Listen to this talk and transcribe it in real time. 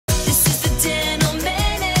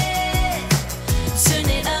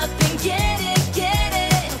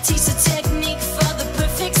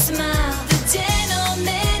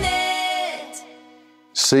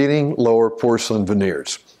Seating lower porcelain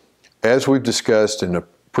veneers. As we've discussed in a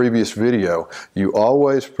previous video, you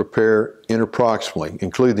always prepare interproximally.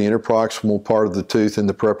 Include the interproximal part of the tooth in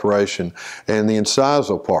the preparation and the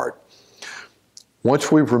incisal part. Once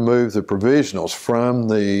we've removed the provisionals from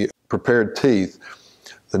the prepared teeth,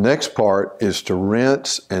 the next part is to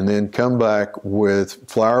rinse and then come back with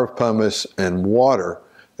flour of pumice and water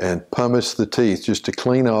and pumice the teeth just to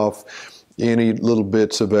clean off any little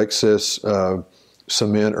bits of excess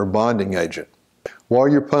cement or bonding agent. While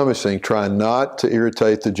you're pumicing, try not to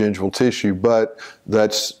irritate the gingival tissue, but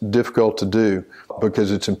that's difficult to do because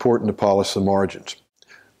it's important to polish the margins.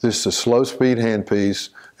 This is a slow speed handpiece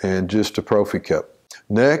and just a prophy cup.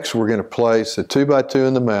 Next, we're going to place a 2x2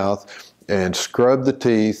 in the mouth and scrub the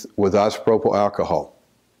teeth with isopropyl alcohol.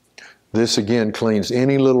 This again cleans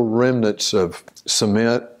any little remnants of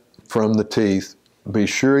cement from the teeth. Be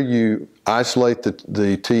sure you isolate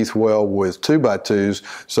the teeth well with 2x2s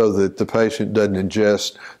so that the patient doesn't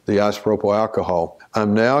ingest the isopropyl alcohol.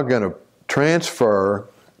 I'm now going to transfer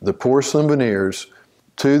the porcelain veneers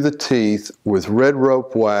to the teeth with red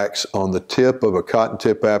rope wax on the tip of a cotton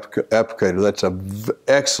tip applicator. That's an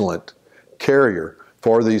excellent carrier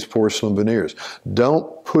for these porcelain veneers.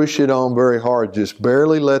 Don't push it on very hard, just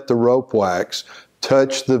barely let the rope wax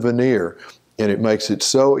touch the veneer, and it makes it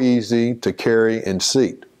so easy to carry and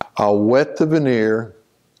seat. I'll wet the veneer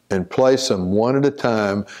and place them one at a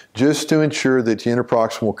time just to ensure that the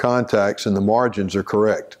interproximal contacts and the margins are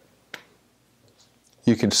correct.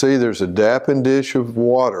 You can see there's a dapping dish of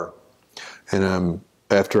water, and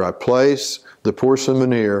after I place the porcelain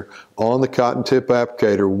veneer on the cotton tip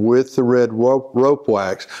applicator with the red rope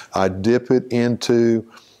wax, I dip it into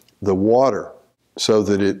the water so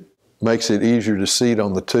that it makes it easier to seat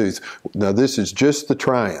on the tooth. Now this is just the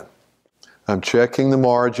try-in. I'm checking the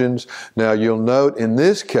margins. Now you'll note in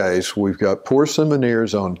this case we've got porcelain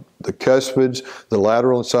veneers on the cuspids, the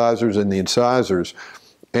lateral incisors, and the incisors,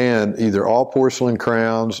 and either all porcelain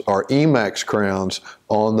crowns or Emax crowns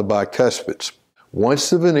on the bicuspids. Once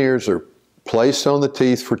the veneers are placed on the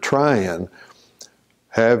teeth for try-in,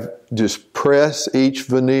 just press each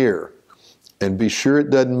veneer and be sure it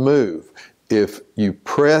doesn't move. If you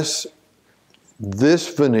press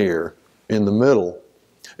this veneer in the middle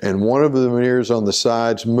and one of the veneers on the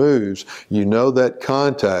sides moves, you know that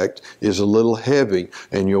contact is a little heavy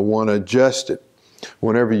and you'll want to adjust it.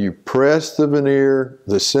 Whenever you press the veneer,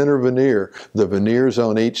 the center veneer, the veneers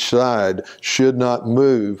on each side should not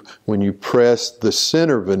move when you press the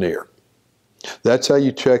center veneer. That's how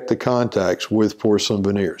you check the contacts with porcelain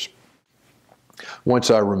veneers. Once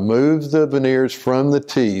I remove the veneers from the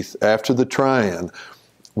teeth after the try-in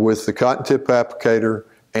with the cotton tip applicator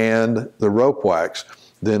and the rope wax,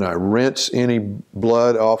 then I rinse any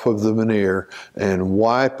blood off of the veneer and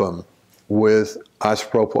wipe them with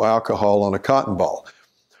isopropyl alcohol on a cotton ball.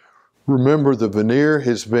 Remember, the veneer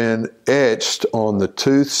has been etched on the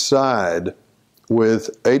tooth side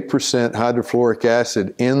with 8% hydrofluoric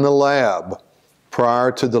acid in the lab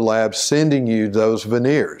prior to the lab sending you those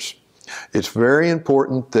veneers. It's very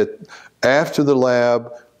important that after the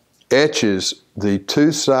lab etches the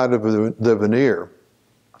tooth side of the veneer,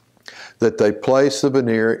 that they place the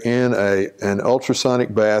veneer in an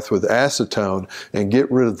ultrasonic bath with acetone and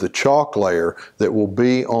get rid of the chalk layer that will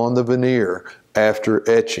be on the veneer after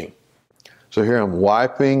etching. So here I'm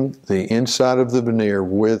wiping the inside of the veneer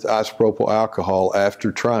with isopropyl alcohol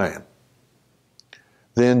after trying.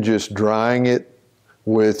 Then just drying it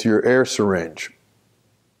with your air syringe.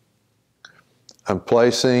 I'm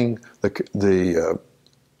placing the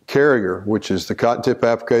carrier, which is the cotton tip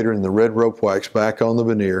applicator and the red rope wax, back on the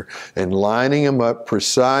veneer and lining them up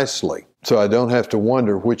precisely so I don't have to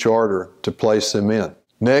wonder which order to place them in.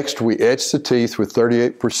 Next, we etch the teeth with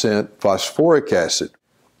 38% phosphoric acid.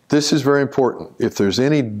 This is very important. If there's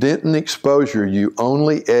any dentin exposure, you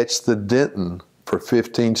only etch the dentin for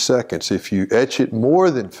 15 seconds. If you etch it more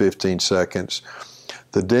than 15 seconds,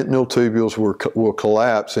 the dentinal tubules will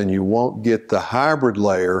collapse and you won't get the hybrid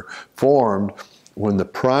layer formed when the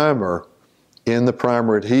primer in the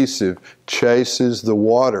primer adhesive chases the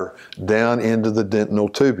water down into the dentinal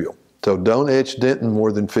tubule. So don't etch dentin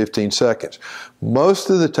more than 15 seconds. Most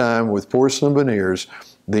of the time with porcelain veneers,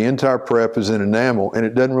 the entire prep is in enamel, and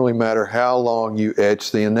it doesn't really matter how long you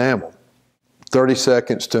etch the enamel. 30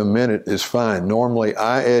 seconds to a minute is fine. Normally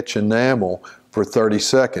I etch enamel for 30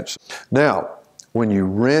 seconds. Now, when you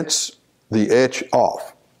rinse the etch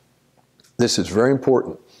off, this is very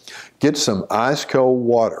important. Get some ice cold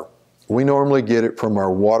water. We normally get it from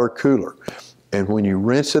our water cooler. And when you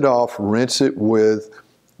rinse it off, rinse it with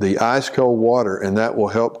the ice cold water, and that will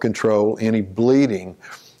help control any bleeding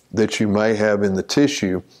that you may have in the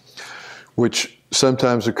tissue, which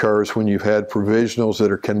sometimes occurs when you've had provisionals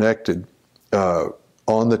that are connected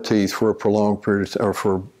on the teeth for a prolonged period or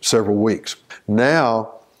for several weeks.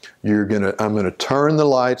 Now, I'm going to turn the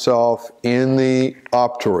lights off in the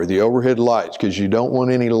operatory, the overhead lights, because you don't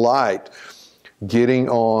want any light getting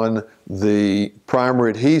on the primer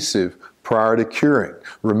adhesive prior to curing.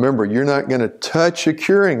 Remember, you're not going to touch a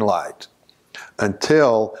curing light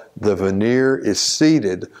until the veneer is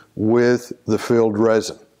seated with the filled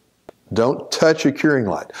resin. Don't touch a curing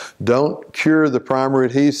light. Don't cure the primer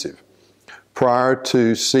adhesive prior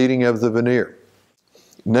to seating of the veneer.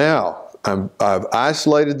 Now, I've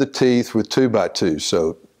isolated the teeth with 2x2,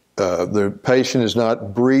 so the patient is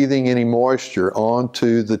not breathing any moisture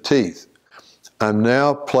onto the teeth. I'm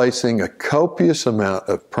now placing a copious amount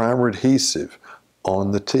of primer adhesive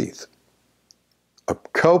on the teeth. A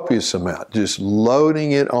copious amount, just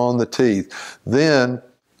loading it on the teeth. Then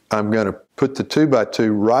I'm going to put the 2x2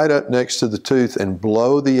 right up next to the tooth and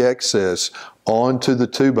blow the excess onto the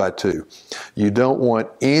 2x2. You don't want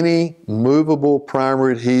any movable primer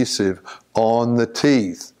adhesive on the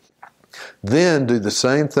teeth. Then do the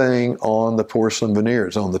same thing on the porcelain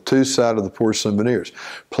veneers, on the tooth side of the porcelain veneers.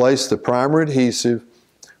 Place the primer adhesive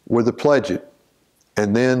with a pledget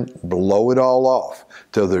and then blow it all off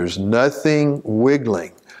till there's nothing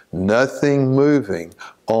wiggling, nothing moving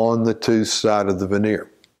on the tooth side of the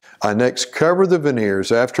veneer. I next cover the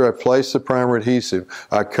veneers. After I place the primer adhesive,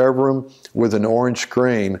 I cover them with an orange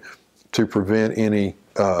screen to prevent any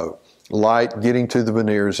light getting to the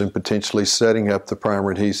veneers and potentially setting up the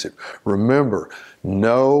primer adhesive. Remember,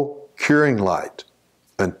 no curing light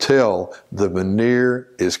until the veneer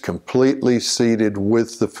is completely seated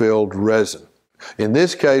with the filled resin. In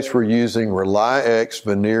this case, we're using RelyX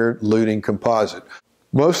Veneer Luting Composite.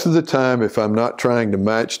 Most of the time, if I'm not trying to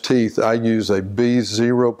match teeth, I use a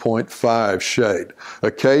B0.5 shade.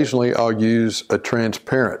 Occasionally, I'll use a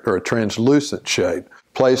transparent or a translucent shade.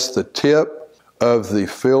 Place the tip of the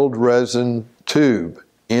filled resin tube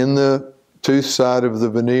in the tooth side of the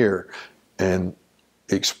veneer and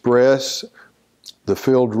express the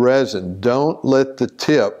filled resin. Don't let the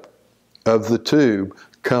tip of the tube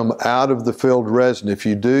come out of the filled resin. If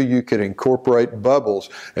you do, you can incorporate bubbles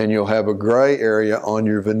and you'll have a gray area on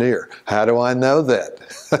your veneer. How do I know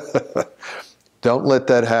that? Don't let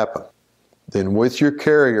that happen. Then with your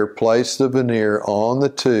carrier, place the veneer on the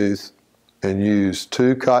tooth and use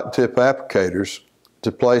 2 cotton tip applicators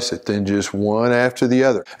to place it, then just one after the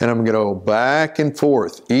other. And I'm going to go back and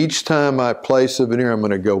forth. Each time I place a veneer, I'm going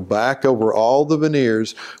to go back over all the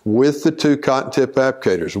veneers with the 2 cotton tip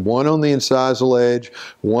applicators, one on the incisal edge,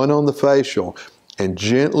 one on the facial, and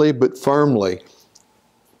gently but firmly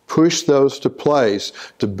push those to place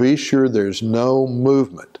to be sure there's no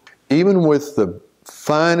movement. Even with the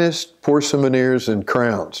finest porcelain veneers and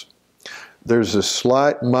crowns, there's a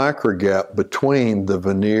slight micro gap between the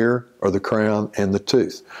veneer or the crown and the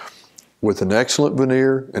tooth. With an excellent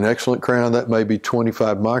veneer, an excellent crown, that may be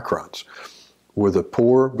 25 microns. With a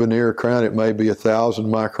poor veneer crown, it may be 1,000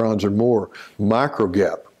 microns or more micro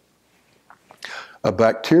gap. A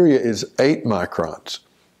bacteria is 8 microns.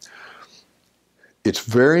 It's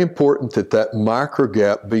very important that that micro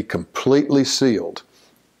gap be completely sealed.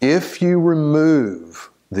 If you remove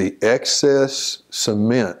the excess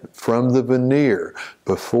cement from the veneer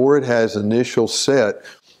before it has initial set,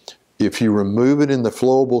 if you remove it in the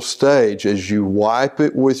flowable stage, as you wipe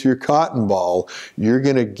it with your cotton ball, you're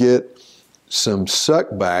going to get some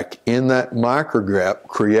suck back in that micro gap,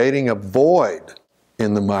 creating a void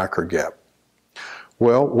in the micro gap.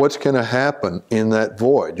 Well, what's going to happen in that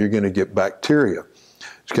void? You're going to get bacteria.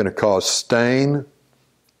 It's going to cause stain,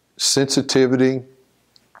 sensitivity,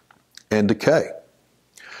 and decay.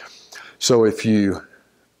 So if you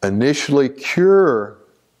initially cure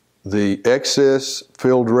the excess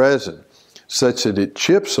filled resin such that it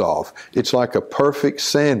chips off, it's like a perfect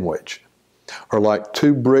sandwich, or like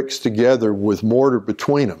 2 bricks together with mortar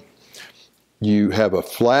between them. You have a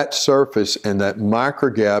flat surface and that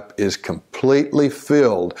micro gap is completely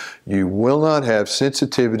filled. You will not have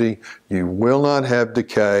sensitivity, you will not have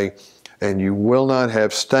decay, and you will not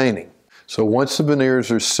have staining. So once the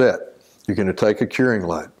veneers are set, you're going to take a curing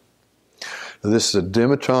light. This is a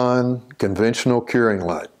Dimetron conventional curing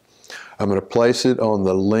light. I'm going to place it on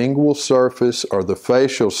the lingual surface or the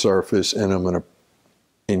facial surface, and I'm going to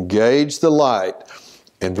engage the light,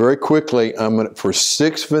 and very quickly, for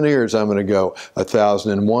 6 veneers, I'm going to go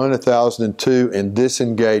 1001, 1002, and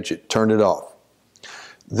disengage it, turn it off.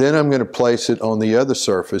 Then I'm going to place it on the other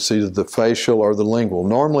surface, either the facial or the lingual.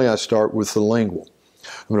 Normally I start with the lingual.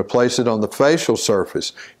 I'm going to place it on the facial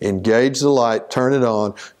surface, engage the light, turn it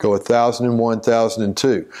on, go 1001,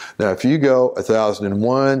 1002. Now if you go 1001,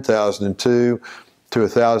 1002 to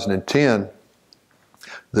 1010,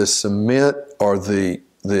 the cement or the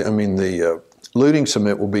luting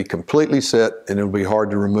cement will be completely set and it'll be hard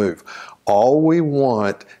to remove. All we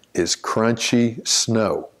want is crunchy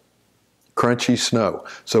snow. Crunchy snow.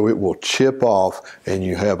 So it will chip off and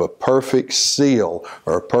you have a perfect seal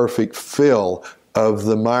or a perfect fill of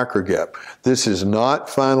the microgap. This is not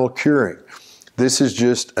final curing. This is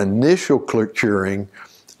just initial curing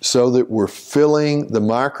so that we're filling the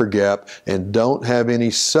microgap and don't have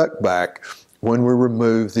any suck back when we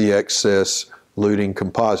remove the excess luting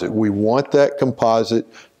composite. We want that composite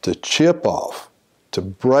to chip off, to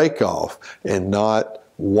break off, and not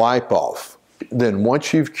wipe off. Then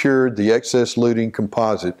once you've cured the excess luting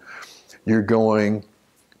composite, you're going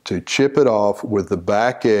to chip it off with the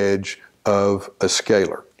back edge of a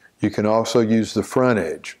scaler. You can also use the front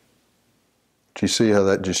edge. Do you see how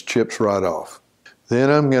that just chips right off?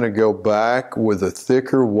 Then I'm going to go back with a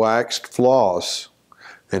thicker waxed floss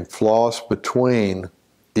and floss between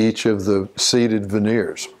each of the seated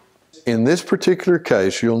veneers. In this particular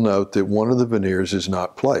case, you'll note that one of the veneers is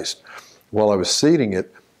not placed. While I was seating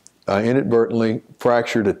it, I inadvertently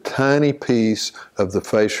fractured a tiny piece of the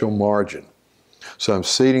facial margin. So I'm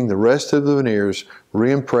seating the rest of the veneers,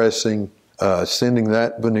 reimpressing, sending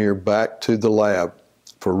that veneer back to the lab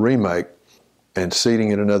for remake, and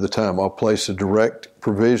seating it another time. I'll place a direct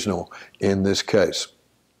provisional in this case.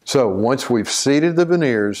 So once we've seated the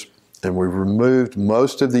veneers and we've removed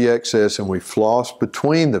most of the excess and we've flossed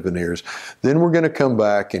between the veneers, then we're going to come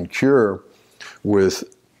back and cure with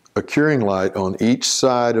a curing light on each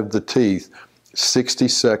side of the teeth, 60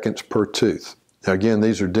 seconds per tooth. Now again,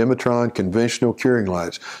 these are Dimetron conventional curing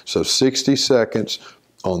lights, so 60 seconds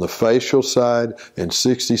on the facial side and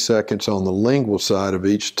 60 seconds on the lingual side of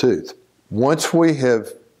each tooth. Once we have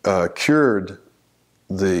cured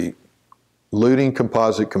the luting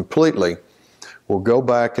composite completely, we'll go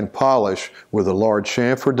back and polish with a large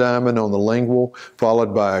chamfer diamond on the lingual,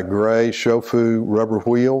 followed by a gray Shofu rubber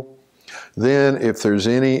wheel. Then if there's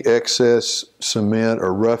any excess cement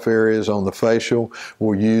or rough areas on the facial,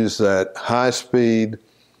 we'll use that high-speed,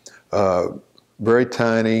 very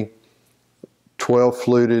tiny 12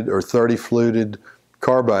 fluted or 30 fluted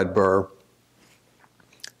carbide burr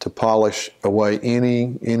to polish away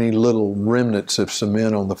any little remnants of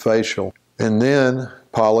cement on the facial. And then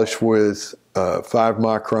polish with 5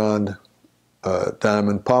 micron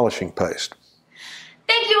diamond polishing paste.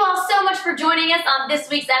 Thank you all so much for joining us on this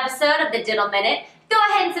week's episode of the Dental Minute. Go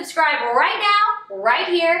ahead and subscribe right now, right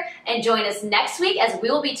here, and join us next week as we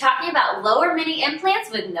will be talking about lower mini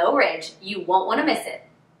implants with no ridge. You won't want to miss it.